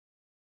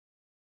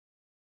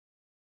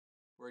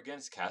We're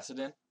against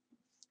Kassadin,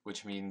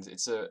 which means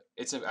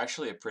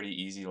actually a pretty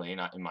easy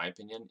lane in my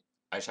opinion.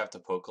 I just have to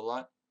poke a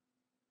lot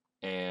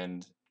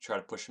and try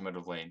to push him out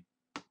of lane.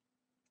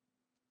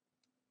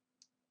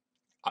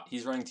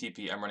 He's running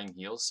TP, I'm running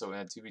heals, so in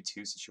a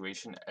 2v2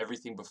 situation,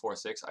 everything before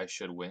 6 I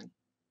should win.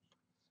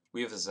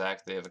 We have a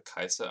Zac, they have a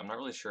Kai'Sa. I'm not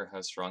really sure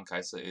how strong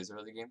Kai'Sa is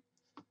early game,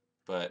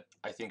 but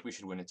I think we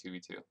should win a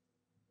 2v2.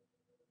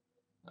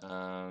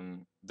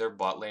 Their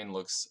bot lane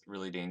looks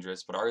really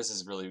dangerous, but ours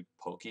is really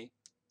pokey.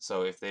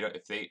 So if they don't,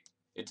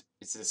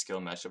 it's a skill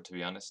matchup, to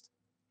be honest.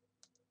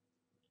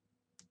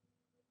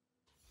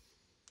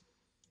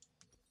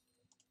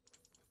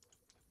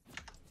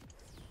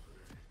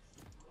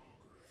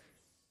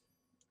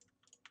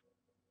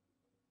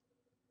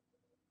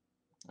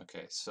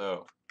 Okay,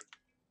 so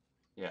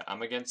yeah,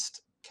 I'm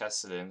against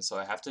Kassadin, so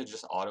I have to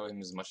just auto him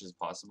as much as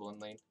possible in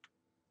lane.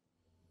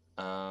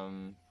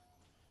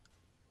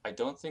 I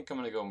don't think I'm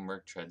gonna go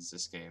Merc Treads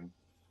this game.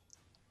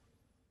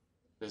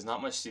 There's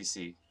not much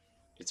CC.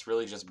 It's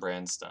really just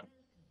brand stun.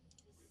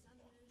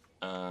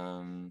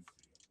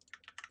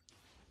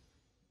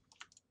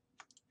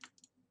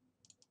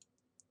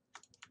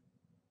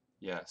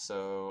 Yeah,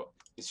 so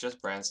it's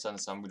just brand stun,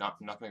 so I'm not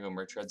gonna go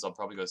Merc Treads. I'll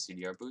probably go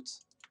CDR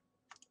boots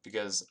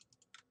because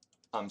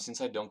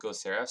since I don't go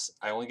Seraphs,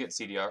 I only get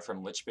CDR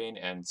from Lichbane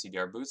and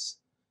CDR boots,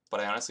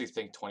 but I honestly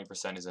think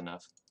 20% is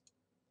enough.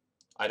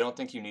 I don't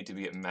think you need to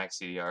be at max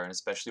CDR, and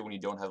especially when you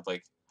don't have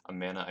like a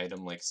mana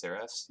item like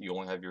Seraphs, you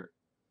only have your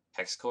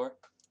Hexcore.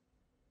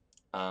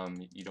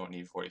 You don't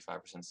need 45%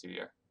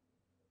 CDR.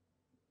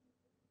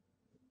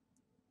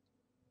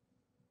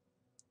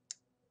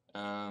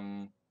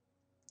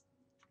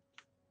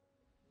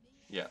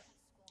 Yeah.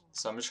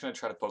 So I'm just going to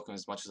try to poke him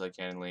as much as I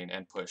can in lane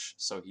and push,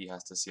 so he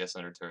has to CS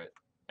under turret.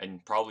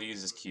 And probably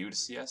use his Q to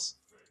CS.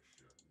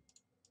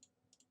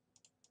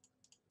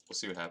 We'll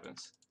see what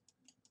happens.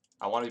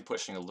 I want to be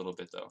pushing a little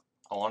bit though.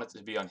 I want it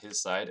to be on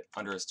his side,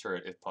 under his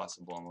turret if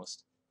possible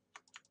almost.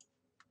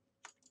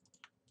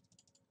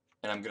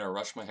 And I'm going to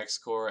rush my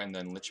Hexcore and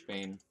then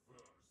Lichbane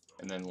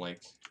and then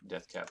like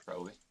Deathcap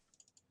probably.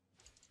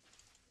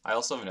 I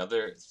also have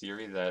another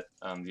theory that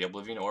the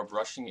Oblivion Orb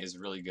rushing is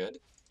really good.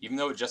 Even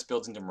though it just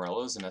builds into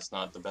Morello's and that's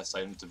not the best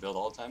item to build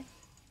all the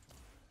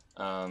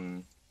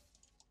time.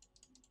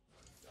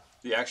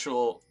 The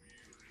actual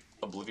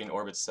Oblivion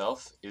Orb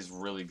itself is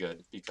really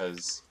good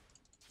because,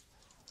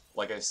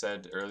 like I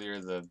said earlier,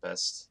 the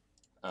best,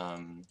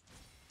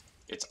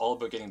 it's all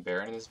about getting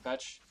Baron in this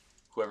patch.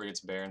 Whoever gets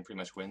Baron pretty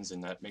much wins,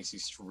 and that makes you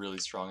really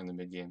strong in the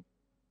mid game.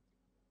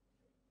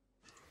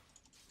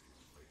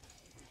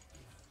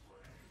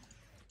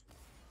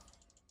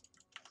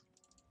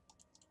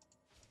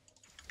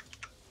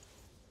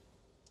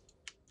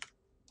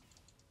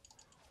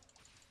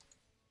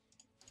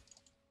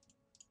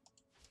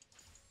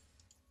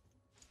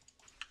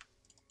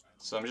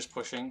 So I'm just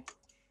pushing.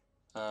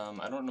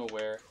 I don't know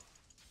where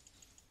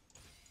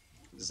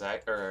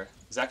Zac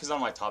is on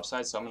my top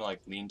side, so I'm gonna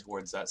like lean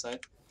towards that side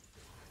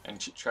and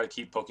try to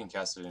keep poking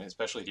Kassadin,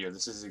 especially here.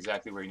 This is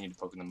exactly where you need to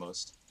poke him the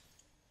most.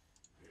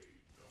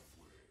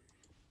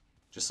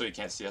 Just so he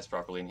can't CS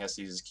properly, and he has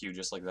to use his Q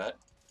just like that.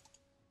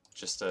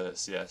 Just to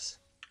CS.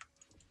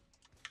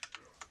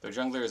 Their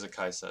jungler is a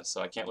Kai'Sa,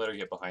 so I can't let her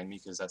get behind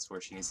me because that's where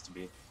she needs to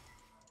be.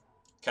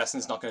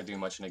 Kassadin's not going to do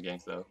much in a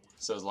gank though,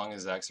 so as long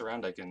as Zac's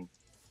around, I can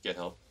get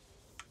help.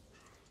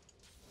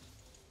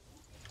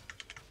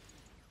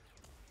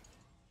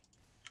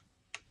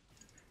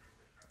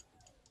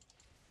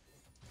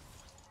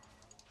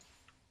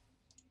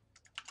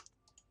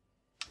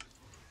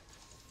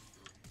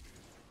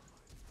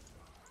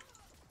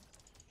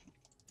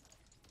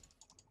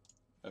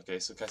 Okay,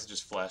 so Kai'Sa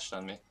just flashed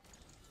on me.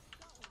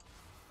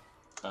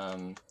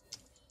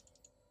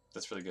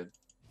 That's really good.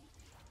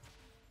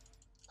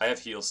 I have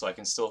heal, so I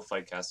can still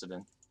fight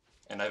Kassadin.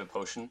 And I have a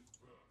potion,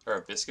 or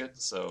a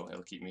biscuit, so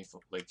it'll keep me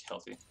like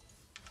healthy.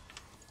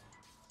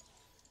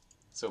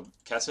 So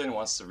Kassadin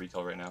wants to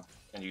recall right now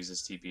and use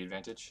his TP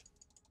advantage.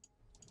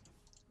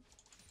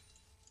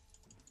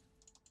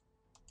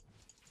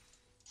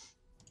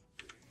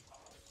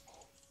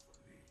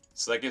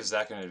 So that gives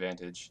Zac an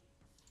advantage.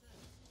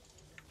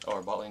 Oh,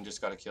 our bot lane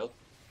just got a kill.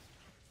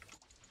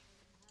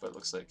 But it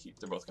looks like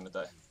they're both gonna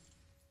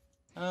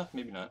die.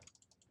 Maybe not.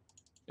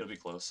 It'll be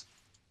close.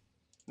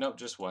 Nope,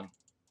 just one.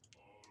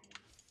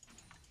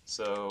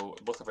 So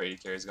both of our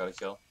AD carries got a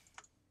kill.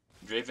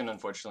 Draven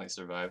unfortunately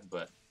survived,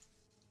 but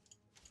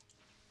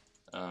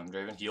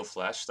Draven heal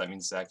flash, that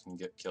means Zac can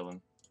kill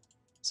him.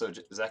 So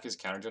Zac is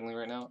counter jungling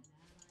right now.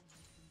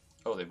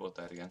 Oh, they both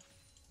died again.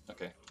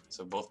 Okay,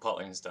 so both bot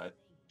lanes died.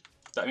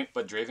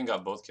 But Draven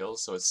got both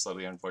kills, so it's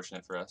slightly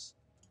unfortunate for us.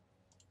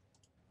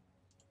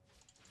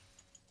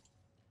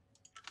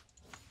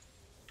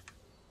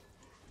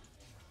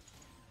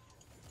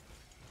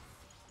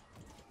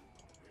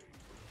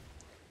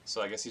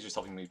 So I guess he's just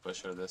helping me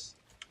push out of this.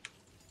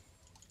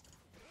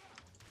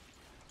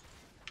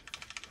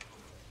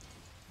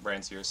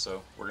 Brand's here,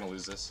 so we're gonna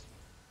lose this.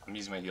 I'm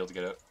using my heal to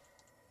get out.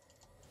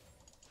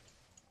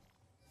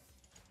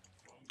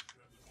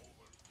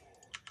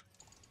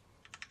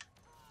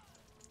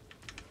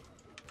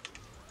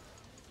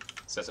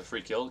 So that's a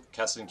free kill.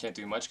 Kassadin can't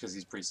do much because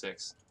he's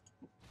pre-6.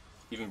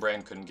 Even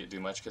Brand couldn't do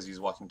much because he's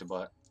walking to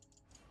bot.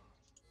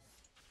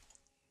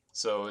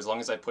 So as long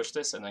as I push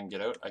this and then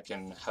get out, I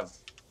can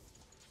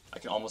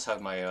almost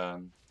have my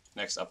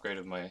next upgrade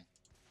of my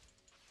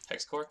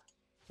Hexcore,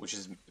 which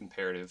is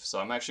imperative. So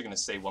I'm actually going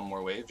to stay one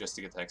more wave just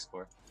to get the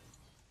Hexcore.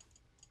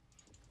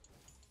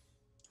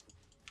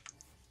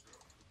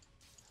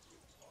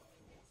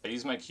 I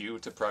use my Q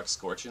to proc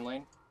Scorch in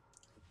lane.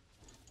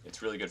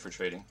 It's really good for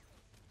trading.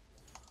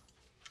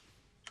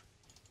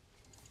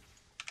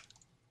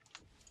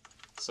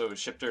 So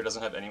Shifter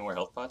doesn't have any more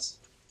health pots.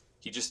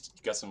 He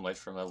just got some life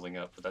from leveling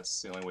up, but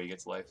that's the only way he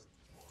gets life.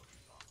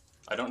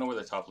 I don't know where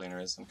the top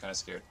laner is. I'm kind of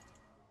scared.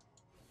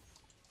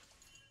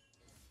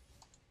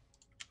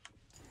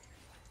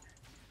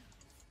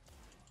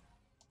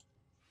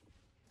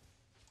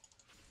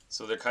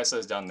 So their Kaisa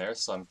is down there,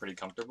 so I'm pretty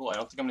comfortable. I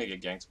don't think I'm going to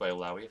get ganked by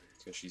Alawi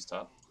because she's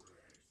top.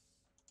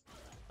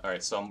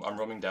 Alright, so I'm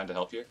roaming down to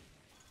help here.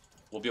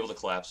 We'll be able to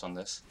collapse on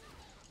this.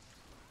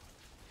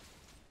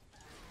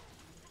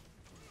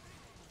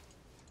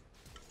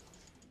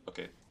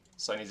 Okay,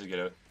 so I need to get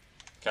out.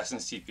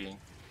 Kassadin's TPing.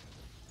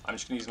 I'm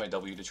just going to use my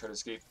W to try to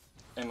escape.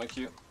 And my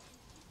Q.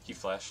 He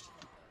flashed.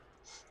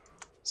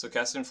 So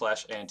Kassadin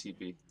flash and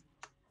TP.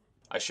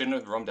 I shouldn't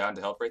have roamed down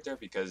to help right there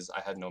because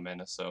I had no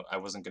mana, so I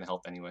wasn't going to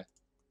help anyway.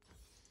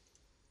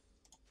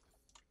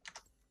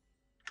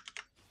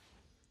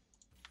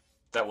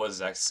 That was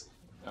Zach's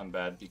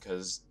bad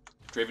because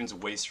Draven's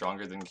way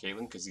stronger than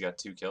Caitlyn because he got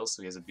 2 kills,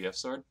 so he has a BF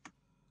sword.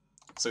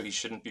 So he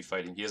shouldn't be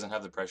fighting. He doesn't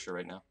have the pressure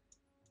right now.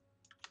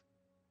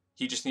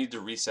 He just needed to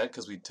reset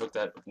because we took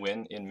that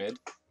win in mid,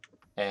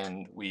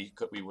 and we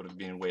would have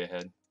been way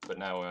ahead. But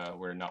now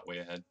we're not way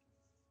ahead.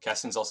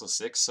 Kassadin's also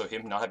 6, so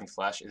him not having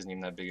flash isn't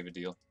even that big of a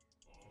deal.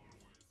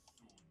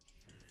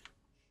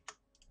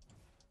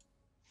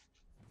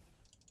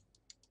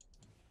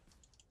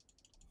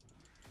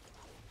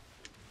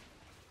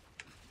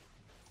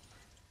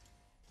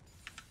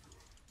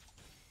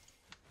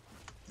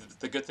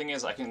 The good thing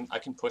is I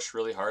can push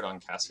really hard on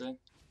Kassadin.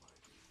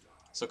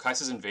 So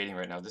Kai'Sa's invading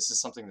right now. This is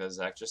something that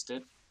Zach just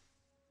did,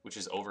 which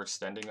is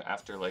overextending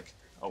after like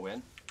a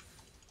win.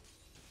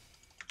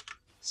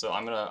 So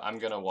I'm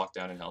gonna walk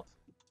down and help.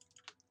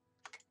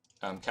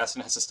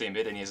 Kassadin has to stay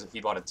mid, and he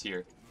bought a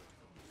tier.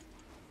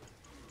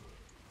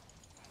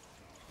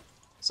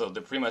 So they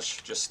pretty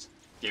much just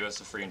gave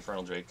us a free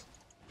Infernal Drake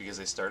because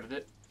they started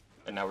it,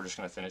 and now we're just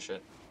gonna finish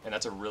it, and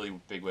that's a really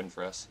big win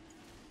for us.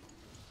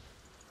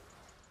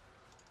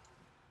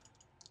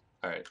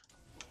 All right.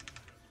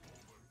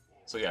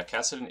 So yeah,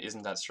 Kassadin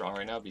isn't that strong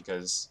right now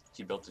because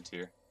he built a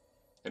tier.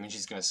 That means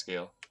he's gonna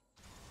scale.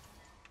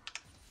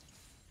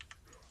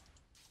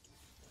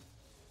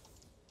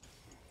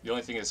 The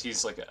only thing is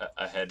he's like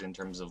ahead in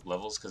terms of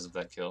levels because of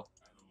that kill.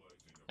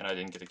 And I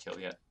didn't get a kill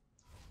yet.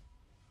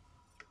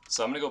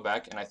 So I'm gonna go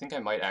back and I think I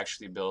might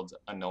actually build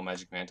a no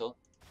magic mantle.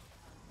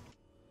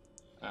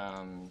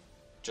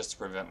 Just to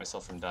prevent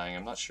myself from dying.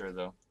 I'm not sure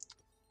though.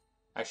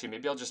 Actually,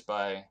 maybe I'll just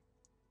buy...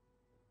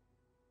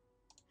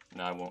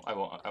 No, I won't.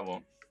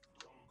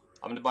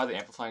 I'm gonna buy the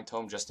Amplifying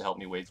Tome just to help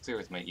me wave clear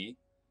with my E,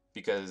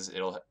 because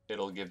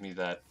it'll give me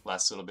that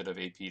last little bit of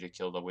AP to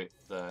kill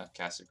the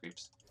caster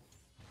creeps.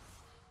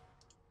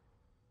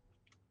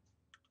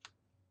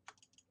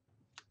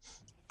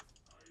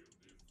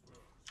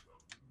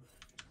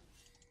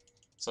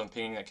 So I'm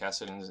pinging that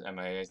Kassadin's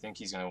MIA. I think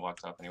he's gonna walk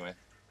top anyway.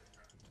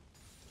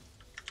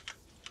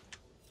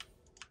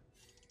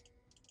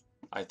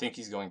 I think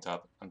he's going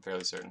top. I'm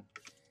fairly certain.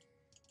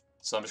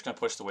 So I'm just gonna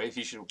push the wave.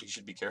 He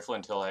should be careful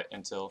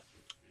until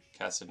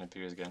Kassadin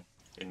appears again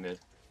in mid.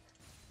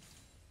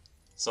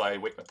 So I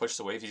push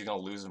the wave. He's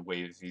gonna lose a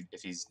wave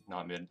if he's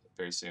not mid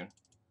very soon.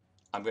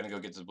 I'm gonna go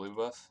get the blue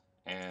buff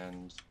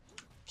and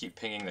keep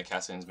pinging that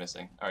Kassadin's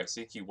missing. All right,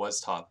 see, he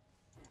was top,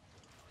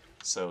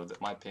 so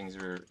that my pings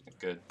were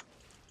good.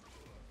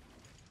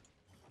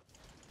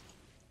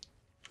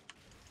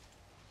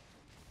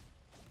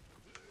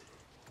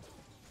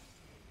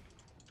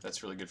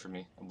 That's really good for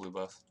me, a blue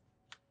buff.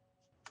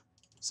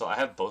 So I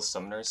have both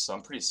summoners, so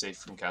I'm pretty safe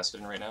from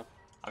Kassadin right now.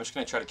 I'm just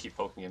going to try to keep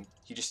poking him.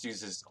 He just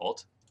used his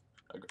ult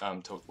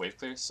to wave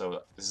clear,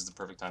 so this is the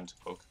perfect time to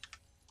poke,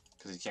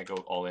 because he can't go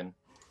all in.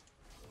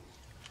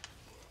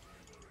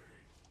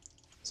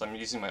 So I'm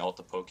using my ult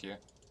to poke here.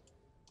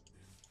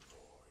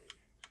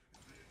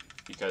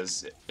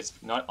 Because it's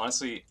not,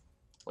 honestly,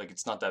 like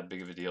it's not that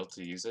big of a deal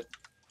to use it.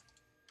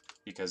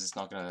 Because it's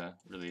not going to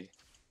really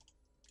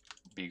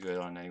be good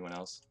on anyone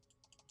else.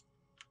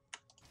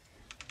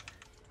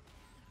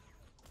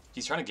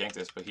 He's trying to gank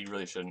this, but he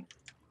really shouldn't.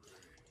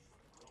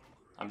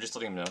 I'm just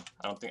letting him know.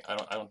 I don't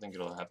think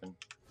it'll happen.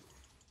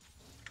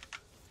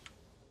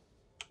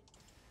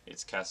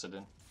 It's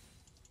Kassadin.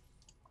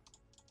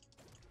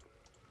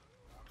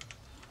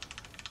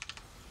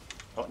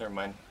 Oh, never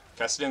mind.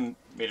 Kassadin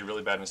made a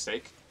really bad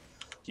mistake.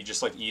 He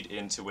just like E'd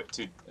into it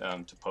to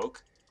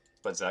poke,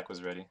 but Zach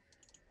was ready.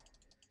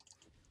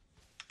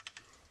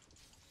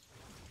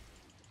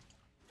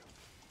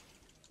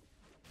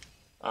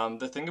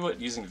 The thing about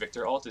using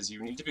Victor ult is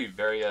you need to be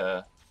very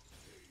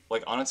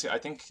like honestly, I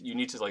think you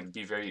need to like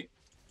be very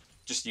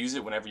just use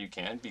it whenever you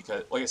can,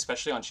 because like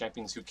especially on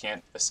champions who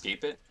can't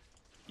escape it,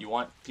 you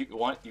want you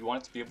want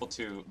it to be able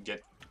to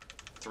get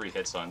 3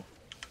 hits on.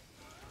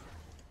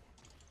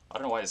 I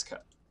don't know why this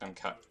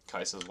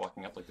Kai'Sa is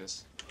walking up like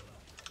this.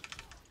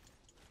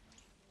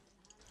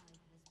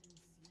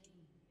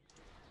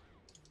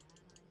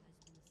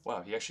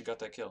 Wow, he actually got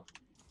that kill.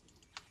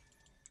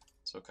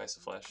 So Kai'Sa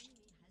flashed.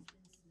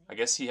 I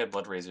guess he had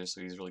Blood Razor, so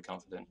he's really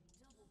confident.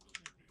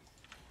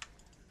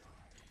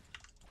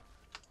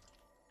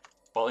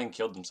 Bot lane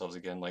killed themselves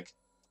again. Like,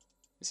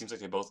 it seems like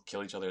they both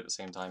kill each other at the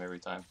same time every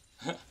time.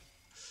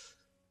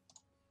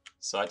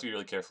 So I have to be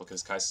really careful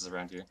because Kai'Sa's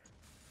around here.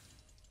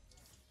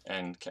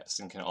 And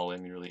Caston can all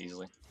in me really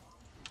easily.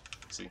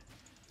 See?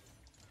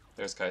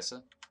 There's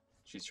Kai'Sa.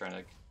 She's trying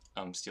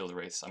to steal the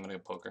Wraiths. I'm gonna go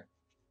poke her.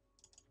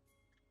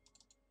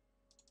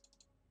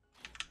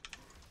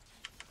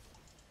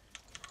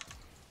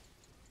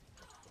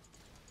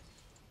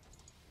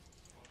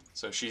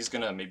 So she's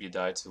gonna maybe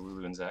die to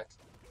Lulu and Zac.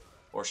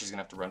 Or she's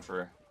gonna have to run for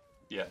her.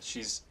 Yeah, she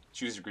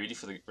was greedy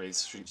for the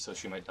Wraiths, so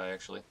she might die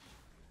actually.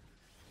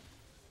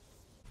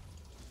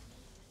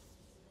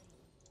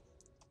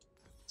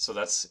 So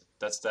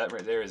that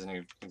right there is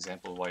an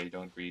example of why you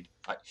don't greed.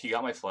 He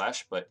got my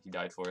flash, but he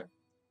died for it.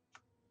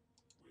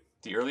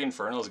 The early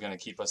Infernal is going to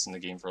keep us in the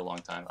game for a long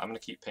time. I'm going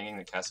to keep pinging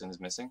that Caston is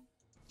missing.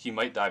 He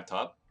might dive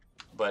top,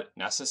 but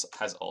Nasus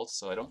has ult,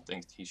 so I don't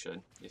think he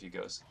should if he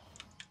goes.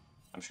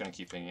 I'm just going to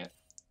keep pinging it.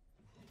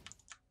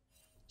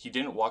 He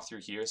didn't walk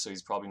through here, so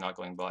he's probably not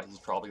going bot. He's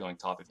probably going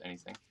top if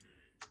anything.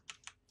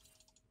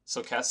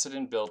 So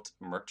Caston built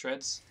Merc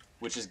Treads,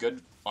 which is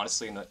good,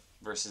 honestly, in the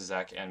versus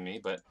Zac and me,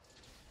 but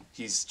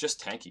he's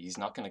just tanky. He's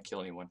not going to kill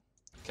anyone.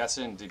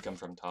 Caston did come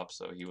from top,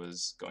 so he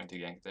was going to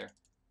gank there.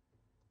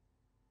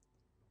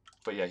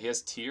 But yeah, he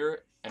has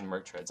Tier and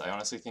Merc Treads. I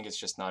honestly think it's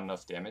just not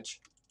enough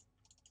damage,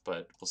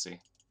 but we'll see.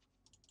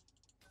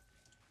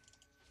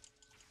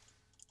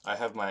 I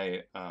have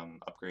my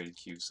upgraded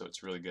Q, so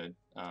it's really good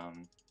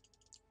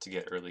to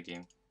get early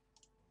game,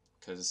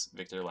 because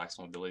Victor lacks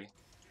mobility.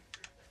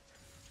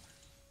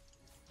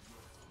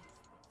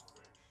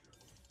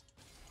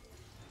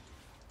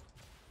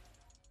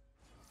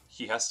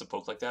 He has to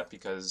poke like that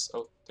because,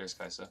 oh, there's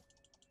Kai'Sa.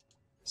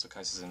 So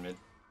Kai'Sa's in mid.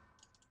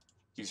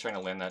 He's trying to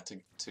land that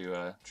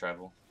to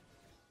travel.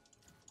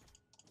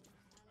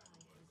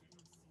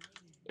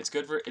 It's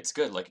good,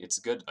 like, it's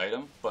a good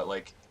item, but,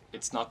 like,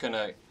 it's not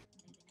gonna,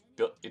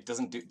 it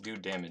doesn't do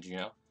damage, you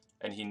know?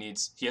 And he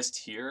has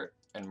Tier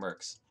and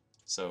Mercs,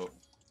 so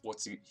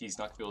he's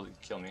not gonna be able to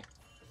kill me.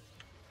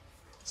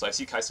 So I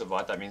see Kai'Sa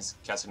bot, that means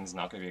Caston's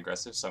not gonna be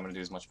aggressive, so I'm gonna do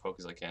as much poke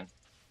as I can.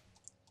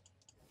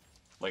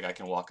 Like, I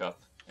can walk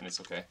up, and it's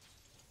okay.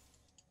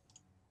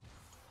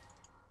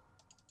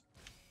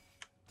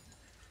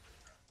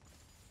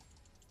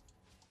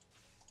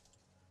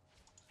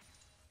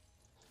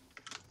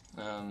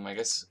 I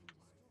guess,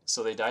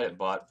 so they died at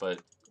bot, but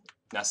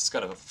Nasus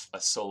got a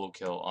solo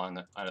kill on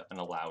an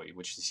Alawi,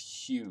 which is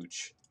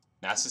huge.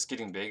 Nasus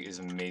getting big is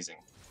amazing,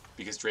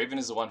 because Draven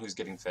is the one who's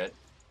getting fed,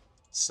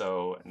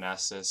 so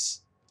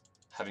Nasus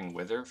having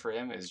Wither for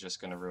him is just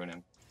going to ruin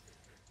him.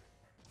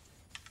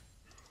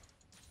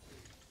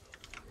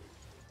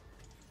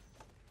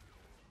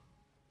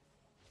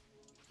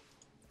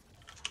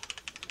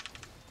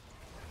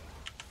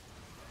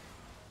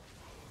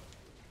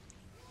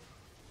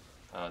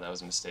 That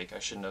was a mistake. I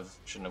shouldn't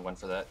have went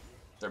for that.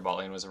 Their bot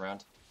lane was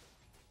around.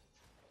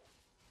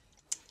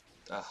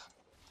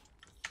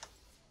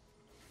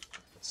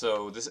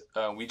 So this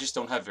we just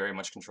don't have very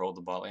much control of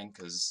the bot lane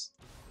because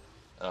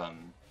I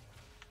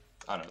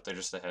don't know, they're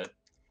just ahead.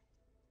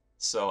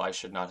 So I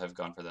should not have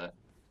gone for that.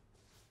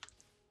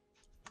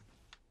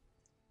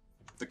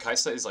 The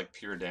Kai'Sa is like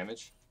pure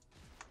damage,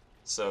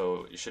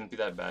 so it shouldn't be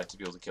that bad to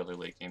be able to kill her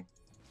late game.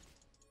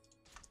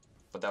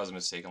 But that was a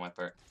mistake on my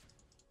part.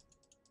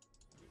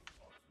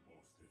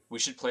 We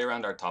should play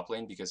around our top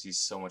lane because he's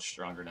so much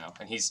stronger now.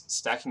 And he's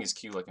stacking his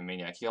Q like a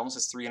maniac. He almost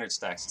has 300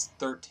 stacks. It's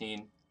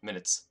 13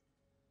 minutes.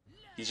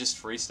 He's just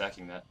free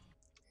stacking that.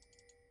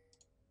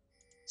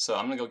 So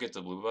I'm going to go get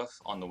the blue buff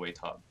on the way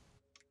top.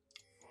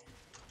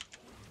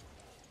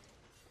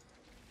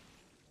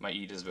 My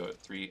E is about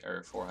 300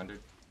 or 400,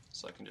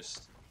 so I can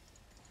just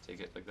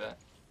take it like that.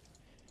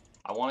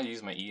 I want to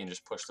use my E and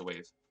just push the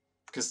wave.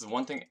 Because the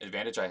one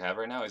advantage I have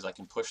right now is I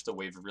can push the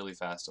wave really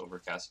fast over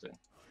Caston.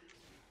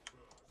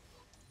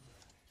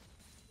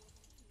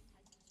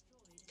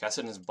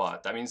 Caston is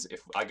bot. That means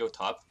if I go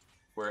top,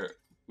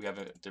 we have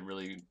a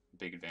really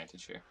big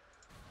advantage here.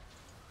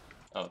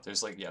 Oh,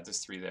 there's like, yeah, there's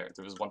 3 there.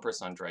 There was 1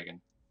 person on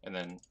Dragon, and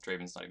then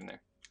Draven's not even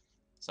there.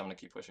 So I'm gonna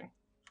keep pushing.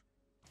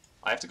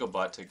 I have to go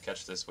bot to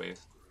catch this wave.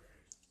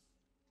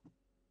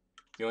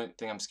 The only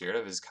thing I'm scared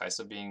of is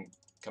Kai'Sa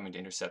coming to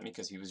intercept me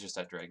because he was just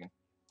at Dragon.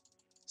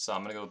 So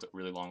I'm gonna go the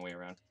really long way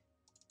around.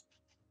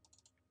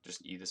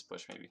 Just E this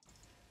push maybe.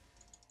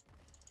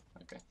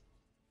 Okay.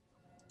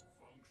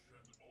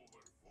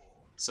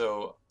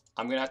 So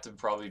I'm gonna have to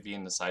probably be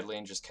in the side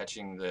lane just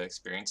catching the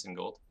experience in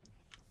gold,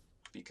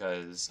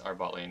 because our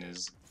bot lane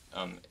is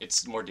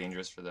it's more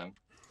dangerous for them.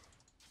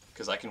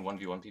 Because I can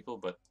 1v1 people,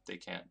 but they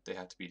can't. They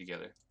have to be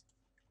together.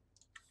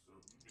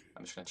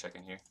 I'm just gonna check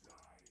in here.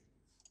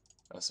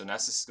 Oh, so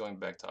Nasus is going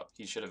back top.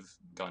 He should have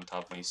gone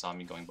top when he saw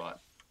me going bot.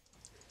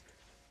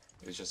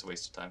 It was just a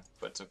waste of time,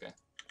 but it's okay.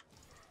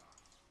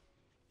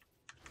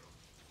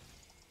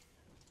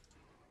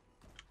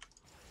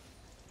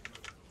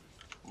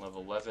 I'm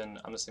level 11.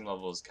 I'm the same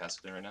level as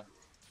Cassidy right now.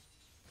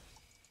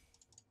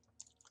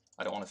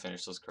 I don't want to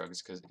finish those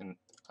Krugs because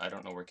I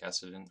don't know where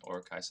Cassidy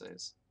or Kaisa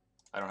is.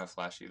 I don't have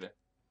flash either.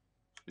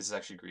 This is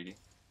actually greedy.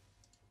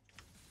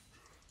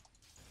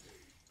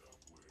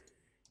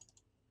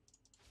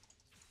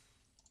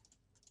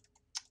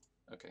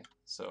 Okay,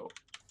 so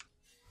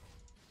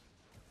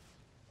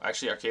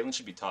actually our Caitlyn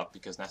should be top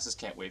because Nasus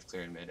can't wave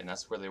clear in mid, and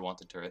that's where they want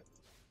the turret.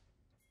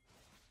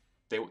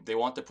 They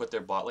want to put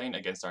their bot lane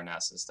against our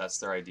Nasus. That's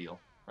their ideal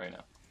right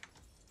now.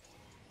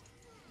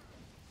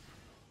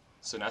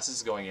 So Nasus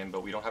is going in,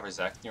 but we don't have our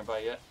Zac nearby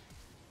yet.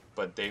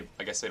 But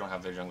I guess they don't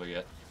have their jungler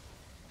yet.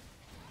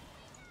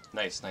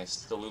 Nice,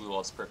 nice. The Lulu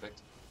ult's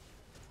perfect.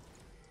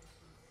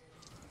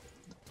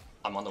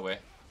 I'm on the way.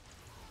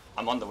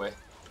 I'm on the way.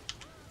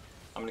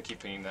 I'm gonna keep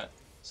pinging that,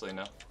 so they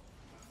know.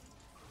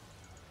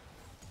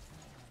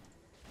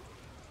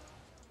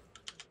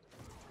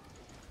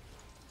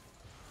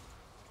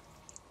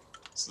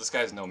 So this guy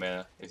has no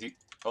mana. If you,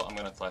 oh, I'm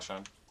gonna flash on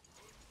him.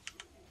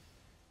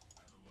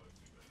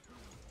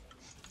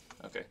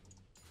 Okay.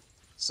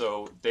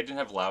 So they didn't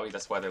have Lowy,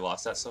 that's why they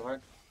lost that so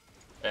hard.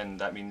 And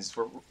that means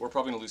we're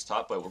probably gonna lose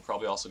top, but we're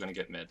probably also gonna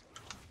get mid.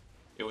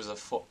 It was a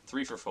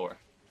 3 for 4.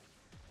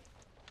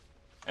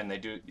 And they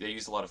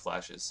use a lot of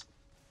flashes.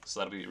 So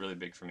that'll be really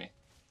big for me.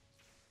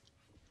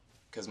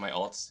 Because my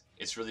ult,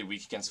 it's really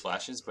weak against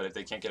flashes, but if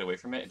they can't get away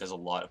from it, it does a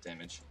lot of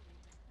damage.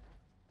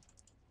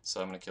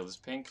 So I'm gonna kill this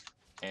pink.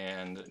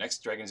 And the next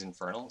dragon's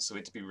Infernal, so we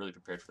have to be really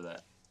prepared for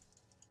that.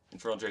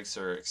 Infernal Drakes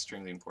are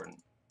extremely important.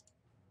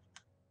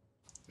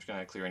 I'm just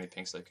gonna clear any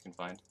pinks that I can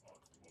find.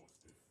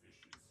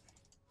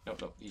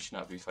 Nope, he should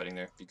not be fighting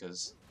there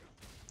because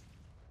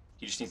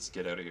he just needs to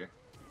get out of here.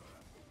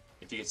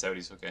 If he gets out,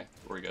 he's okay.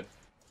 We're good.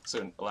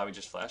 So allow me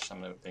just flash,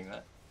 I'm gonna ping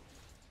that.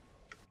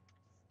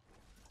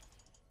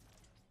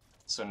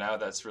 So now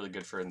that's really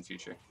good for in the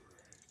future.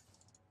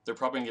 They're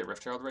probably gonna get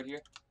Rift Herald right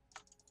here.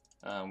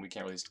 We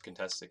can't really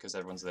contest it because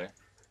everyone's there.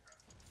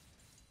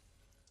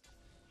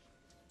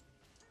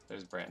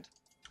 There's Brand.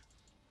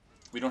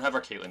 We don't have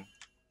our Caitlyn.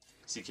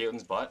 See,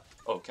 Caitlyn's bot.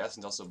 Oh,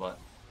 Cassin's also bot.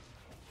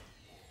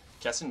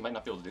 Cassin might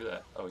not be able to do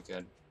that. Oh, he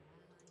could.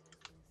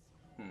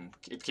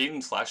 If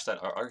Caitlyn flashed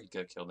that RR, he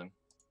could have killed him.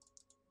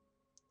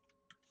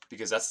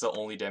 Because that's the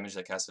only damage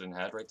that Cassidon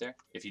had right there.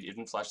 If he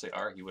didn't flash the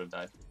R, he would have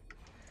died.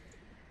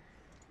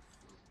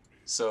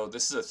 So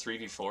this is a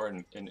 3v4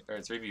 or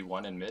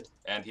 3v1 in mid,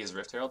 and he has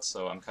Rift Herald,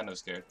 so I'm kind of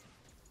scared.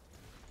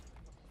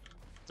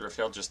 The Rift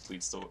Herald just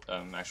deletes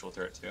the actual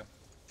turret too.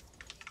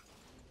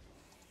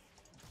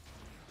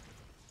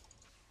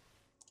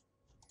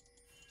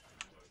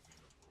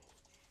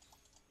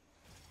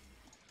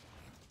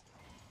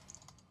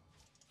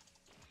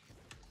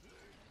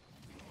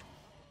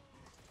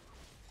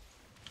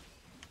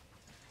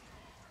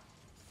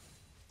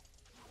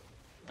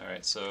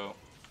 Alright, so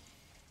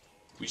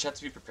we just have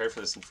to be prepared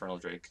for this Infernal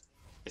Drake.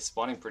 It's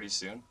spawning pretty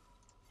soon.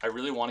 I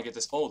really want to get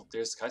this. Oh,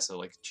 there's Kaisa,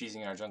 like, cheesing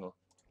in our jungle.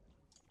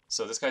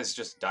 So this guy's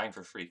just dying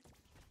for free.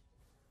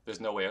 There's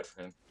no way out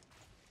for him.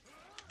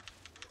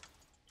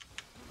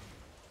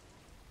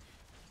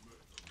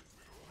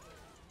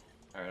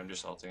 Alright, I'm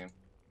just ulting him.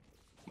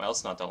 My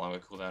ult's not that long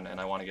of a cooldown,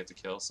 and I want to get the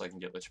kill so I can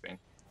get Lich Bane.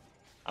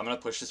 I'm going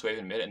to push this wave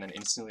in mid and then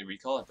instantly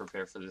recall and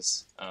prepare for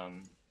this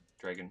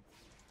dragon.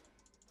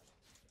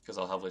 Because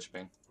I'll have Lich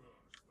Bane.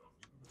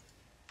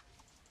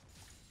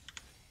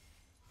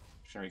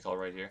 Just gonna recall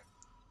right here.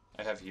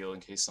 I have heal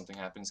in case something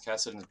happens.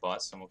 Cassidon's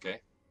bot, so I'm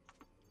okay.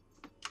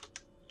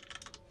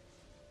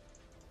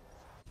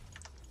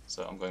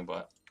 So I'm going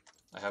bot.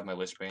 I have my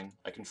Lich Bane.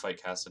 I can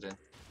fight Cassidon.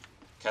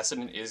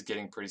 Cassidon is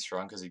getting pretty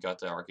strong because he got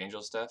the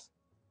Archangel staff.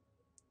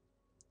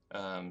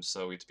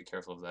 So we have to be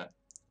careful of that.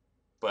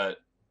 But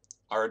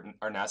our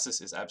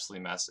Nasus is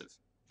absolutely massive.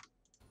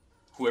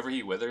 Whoever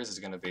he withers is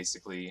going to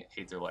basically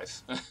hate their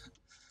life.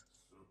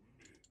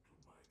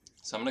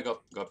 So I'm going to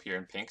go up here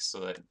in pink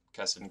so that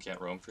Cassidon can't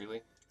roam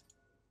freely.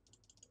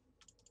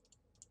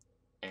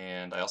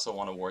 And I also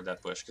want to ward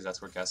that bush because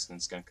that's where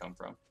Cassidon's going to come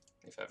from,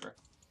 if ever.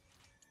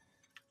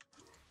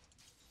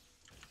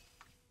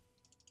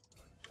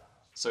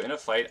 So in a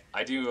fight,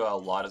 I do a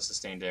lot of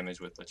sustained damage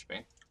with Lich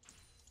Bane.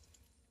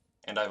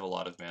 And I have a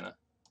lot of mana.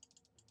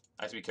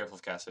 I have to be careful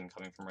of Cassidon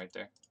coming from right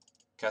there.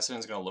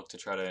 Cassidon's going to look to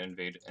try to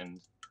invade and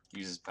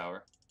use his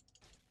power.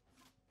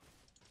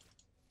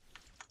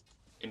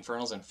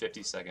 Infernal's in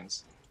 50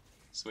 seconds.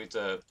 So we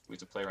have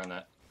to play around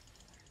that.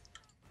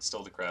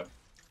 Still the crab,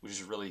 which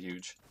is really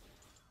huge.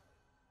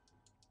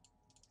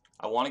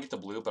 I want to get the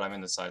blue, but I'm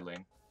in the side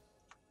lane.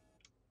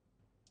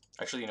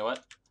 Actually, you know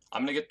what?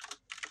 I'm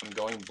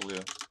going blue.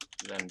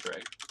 then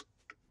drag.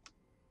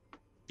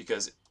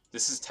 Because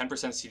this is 10%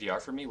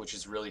 CDR for me, which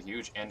is really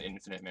huge, and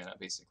infinite mana,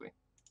 basically.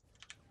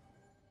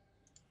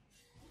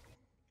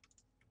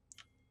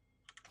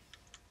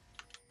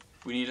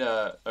 We need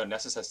a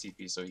Nessus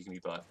STP so he can be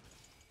bought.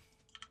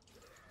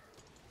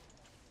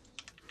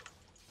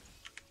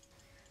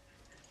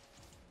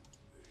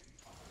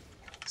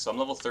 So I'm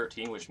level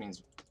 13, which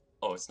means...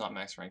 Oh, it's not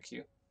max rank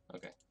Q?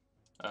 Okay.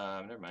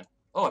 Never mind.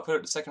 Oh, I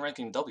put it second rank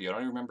in W. I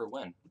don't even remember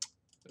when.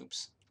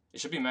 Oops. It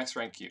should be max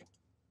rank Q.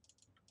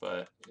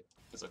 But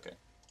it's okay.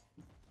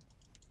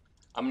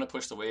 I'm going to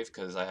push the wave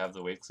because I have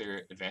the wave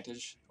clear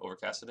advantage over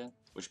Kassadin,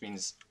 which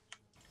means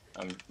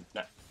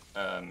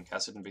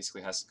Kassadin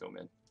basically has to go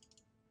mid.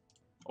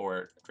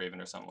 Or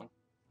Draven or someone.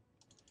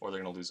 Or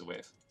they're going to lose a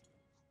wave.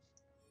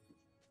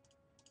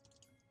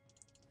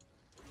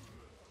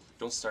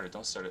 Don't start it,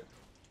 don't start it.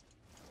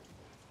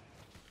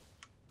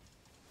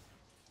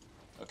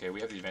 Okay,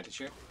 we have the advantage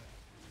here.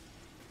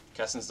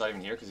 Kassadin's not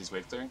even here because he's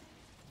wave clearing.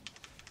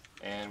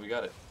 And we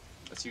got it.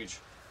 That's huge.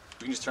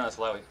 We can just turn on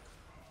Talawi.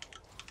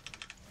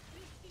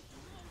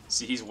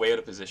 See, he's way out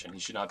of position. He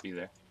should not be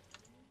there.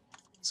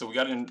 So we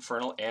got an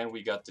Infernal and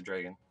we got the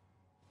Dragon.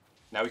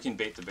 Now we can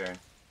bait the Baron.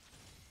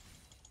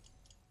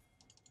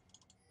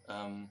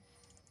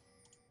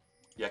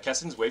 Yeah,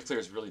 Kassadin's wave clear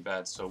is really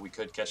bad, so we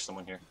could catch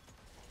someone here.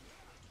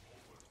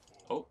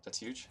 Oh, that's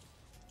huge.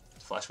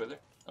 Flash Wither?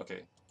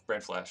 Okay,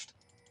 Baron flashed.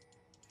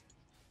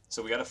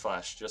 So we got a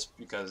flash just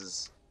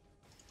because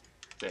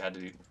they had to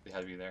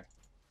be there.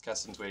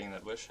 Kassadin's waiting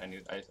that wish.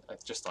 I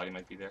just thought he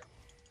might be there.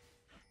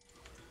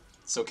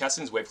 So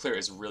Kassadin's wave clear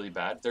is really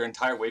bad. Their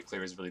entire wave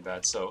clear is really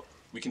bad, so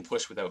we can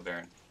push without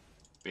Baron.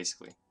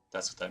 Basically,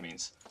 that's what that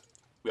means.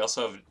 We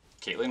also have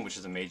Caitlyn, which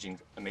is amazing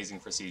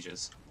for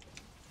sieges.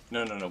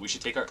 No. We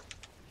should take our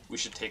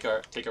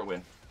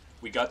win.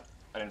 We got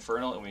an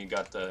Infernal and we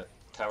got the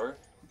tower.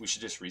 We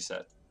should just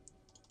reset.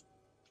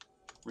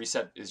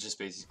 Reset is just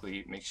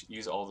basically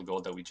use all the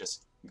gold that we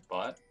just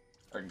got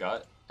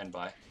and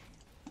buy.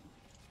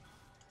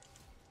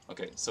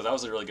 Okay, so that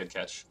was a really good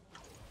catch.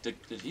 Did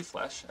he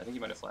flash? I think he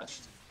might have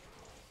flashed.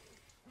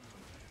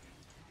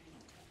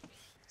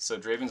 So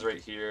Draven's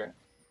right here.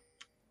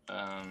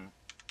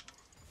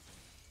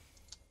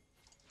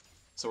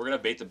 So we're gonna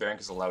bait the Baron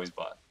because Alawi's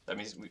bot. That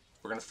means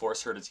we're gonna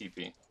force her to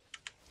TP.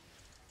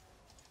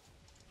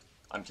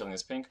 I'm killing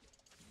this pink,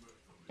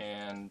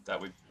 and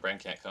that way Bran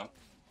can't come.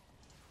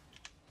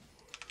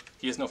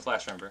 He has no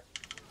flash, remember.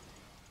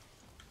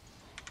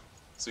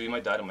 So he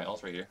might die to my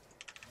ult right here.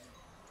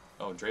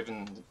 Oh,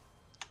 Draven,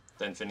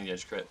 the Infinity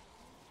Edge crit.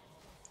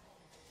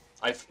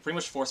 I pretty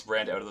much forced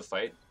Brand out of the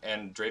fight,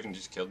 and Draven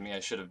just killed me. I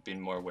should have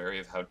been more wary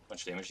of how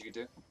much damage he could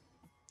do.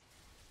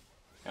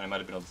 And I might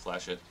have been able to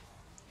flash it.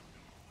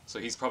 So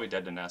he's probably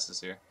dead to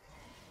Nasus here.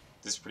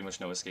 There's pretty much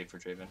no escape for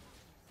Draven.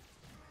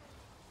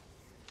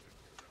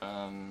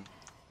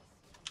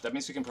 That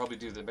means we can probably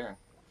do the Baron.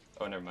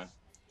 Oh, never mind.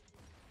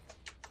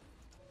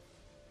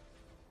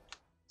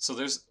 So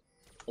there's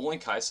only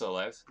Kaisa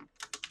alive.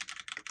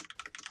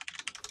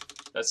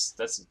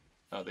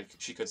 Oh,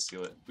 she could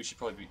steal it. We should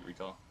probably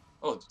recall.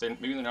 Oh,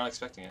 maybe they're not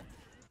expecting it.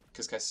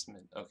 Because Kaisa's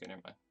mid. Okay,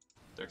 never mind.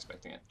 They're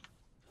expecting it.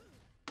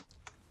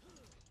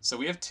 So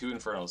we have 2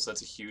 Infernals, so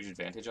that's a huge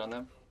advantage on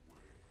them.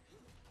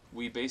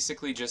 We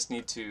basically just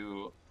need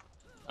to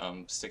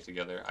stick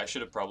together. I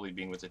should have probably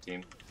been with the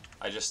team.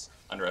 I just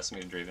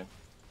underestimated Draven.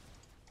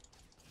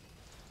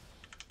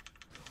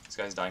 This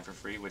guy's dying for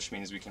free, which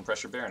means we can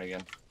pressure Baron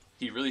again.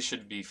 He really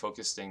should be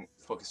focused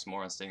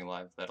more on staying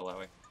alive, that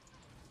Alawi.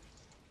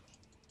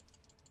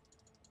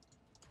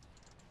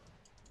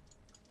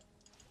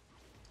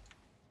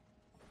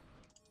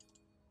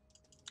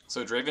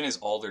 So Draven is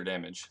all their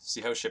damage.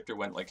 See how Shifter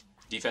went like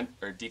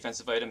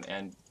defensive item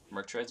and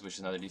Merc Treads, which is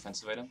another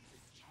defensive item?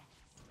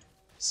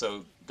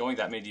 So going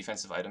that many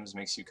defensive items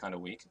makes you kind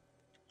of weak.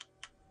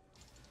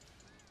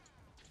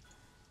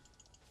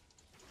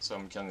 So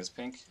I'm killing this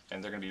pink,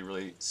 and they're going to be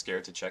really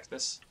scared to check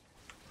this.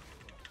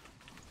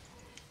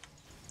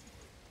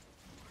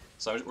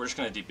 So we're just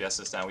going to DPS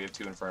this down. We have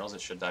 2 Infernals.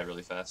 It should die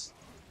really fast.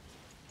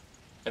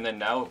 And then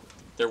now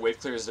their wave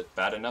clear is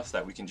bad enough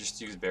that we can just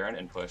use Baron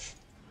and push.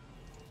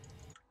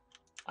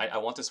 I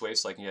want this wave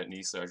so I can get an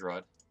E-Large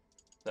Rod.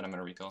 Then I'm going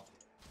to recall.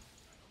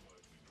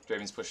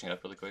 Draven's pushing it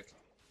up really quick.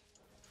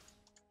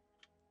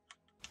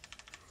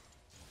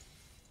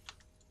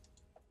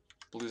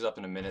 Blue's up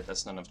in a minute.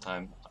 That's not enough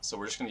time. So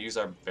we're just going to use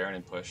our Baron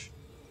and push.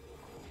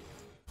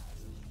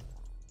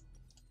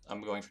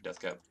 I'm going for Death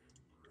Cap.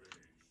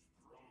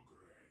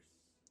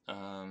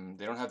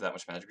 They don't have that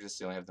much magic resist.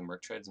 They only have the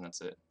Merc Treads, and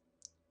that's it.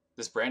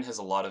 This brand has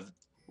a lot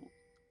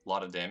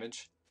of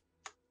damage,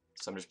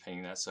 so I'm just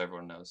paying that so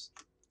everyone knows.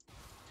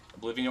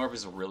 Oblivion Orb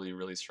is a really,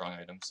 really strong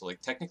item. So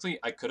like technically,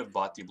 I could have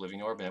bought the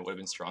Oblivion Orb, and it would have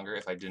been stronger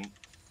if I didn't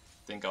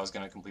think I was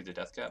going to complete the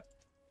Death Cap.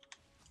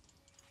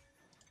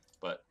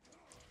 But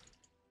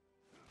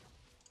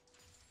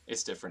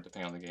it's different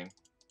depending on the game.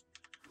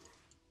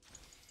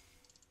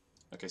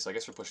 Okay, so I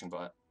guess we're pushing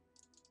bot.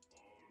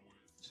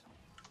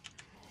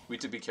 We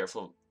have to be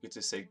careful. We have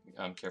to stay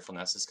careful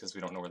Nasus because we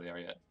don't know where they are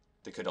yet.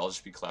 they could all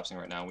just be collapsing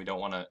right now. We don't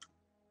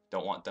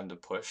want them to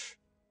push,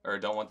 or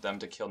don't want them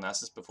to kill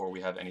Nasus before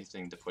we have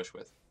anything to push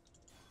with.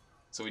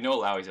 So we know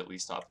Alawi's at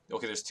least top.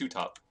 Okay, there's 2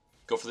 top.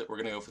 We're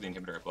gonna go for the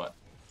inhibitor at bot.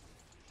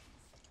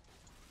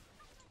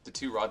 The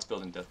 2 rods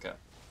build in death cap.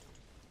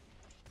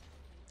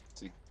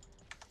 See.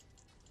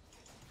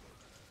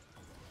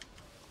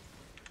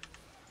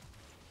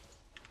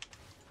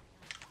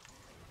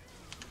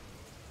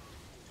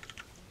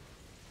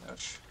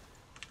 Ouch.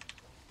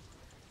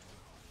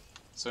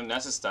 So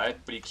Nasus died,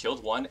 but he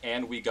killed 1,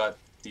 and we got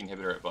the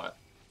inhibitor at bot.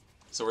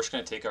 So we're just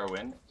going to take our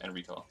win and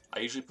recall. I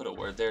usually put a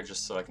word there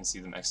just so I can see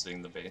them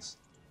exiting the base,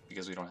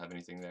 because we don't have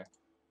anything there.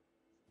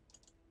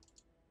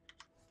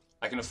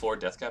 I can afford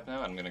death cap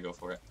now, I'm going to go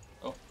for it.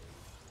 Oh.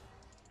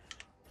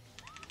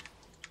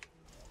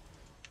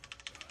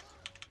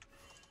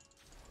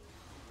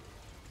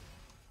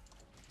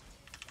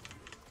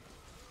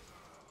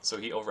 So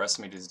he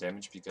overestimated his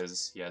damage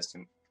because he has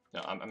to... No,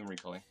 I'm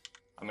recalling.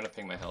 I'm going to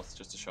ping my health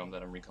just to show him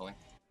that I'm recalling.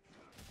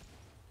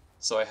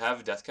 So I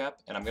have death cap,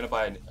 and I'm going to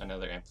buy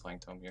another amplifying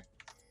tome here.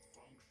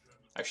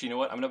 Actually, you know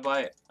what? I'm going to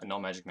buy a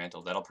null magic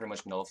mantle. That'll pretty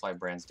much nullify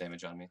Brand's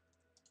damage on me.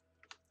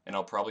 And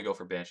I'll probably go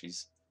for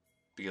Banshees,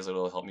 because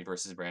it'll help me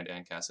versus Brand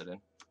and Kassadin.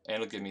 And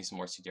it'll give me some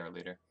more CDR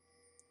later.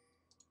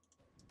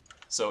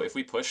 So if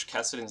we push,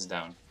 Kassadin's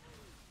down.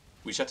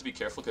 We just have to be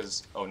careful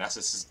because, oh,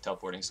 Nasus is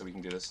teleporting, so we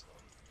can do this.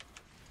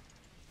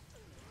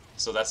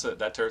 So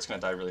that turret's going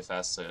to die really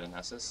fast to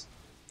Nasus.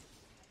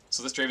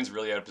 So this Draven's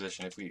really out of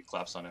position if we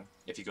collapse on him,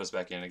 if he goes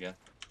back in again.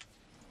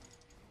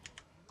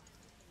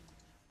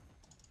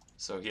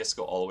 So he has to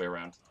go all the way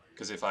around,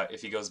 because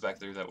if he goes back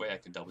through that way, I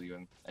could W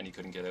him, and he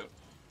couldn't get out.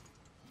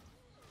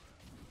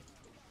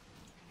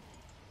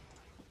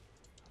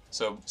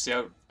 So see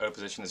how out of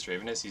position this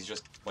Draven is? He's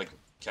just like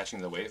catching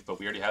the wave, but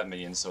we already have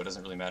minions, so it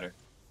doesn't really matter.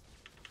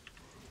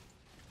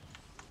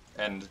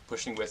 And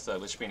pushing with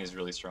Lichbane is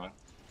really strong.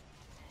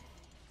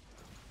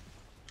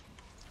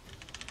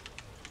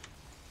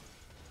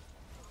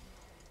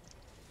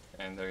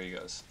 And there he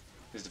goes.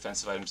 His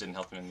defensive items didn't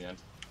help him in the end.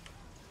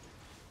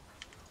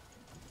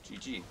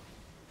 GG.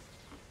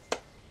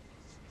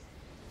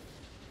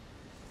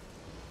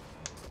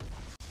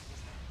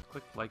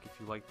 Click like if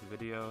you liked the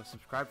video,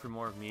 subscribe for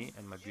more of me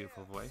and my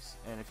beautiful voice,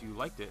 and if you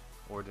liked it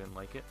or didn't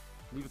like it,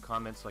 leave a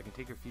comment so I can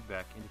take your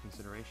feedback into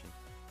consideration.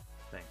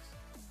 Thanks.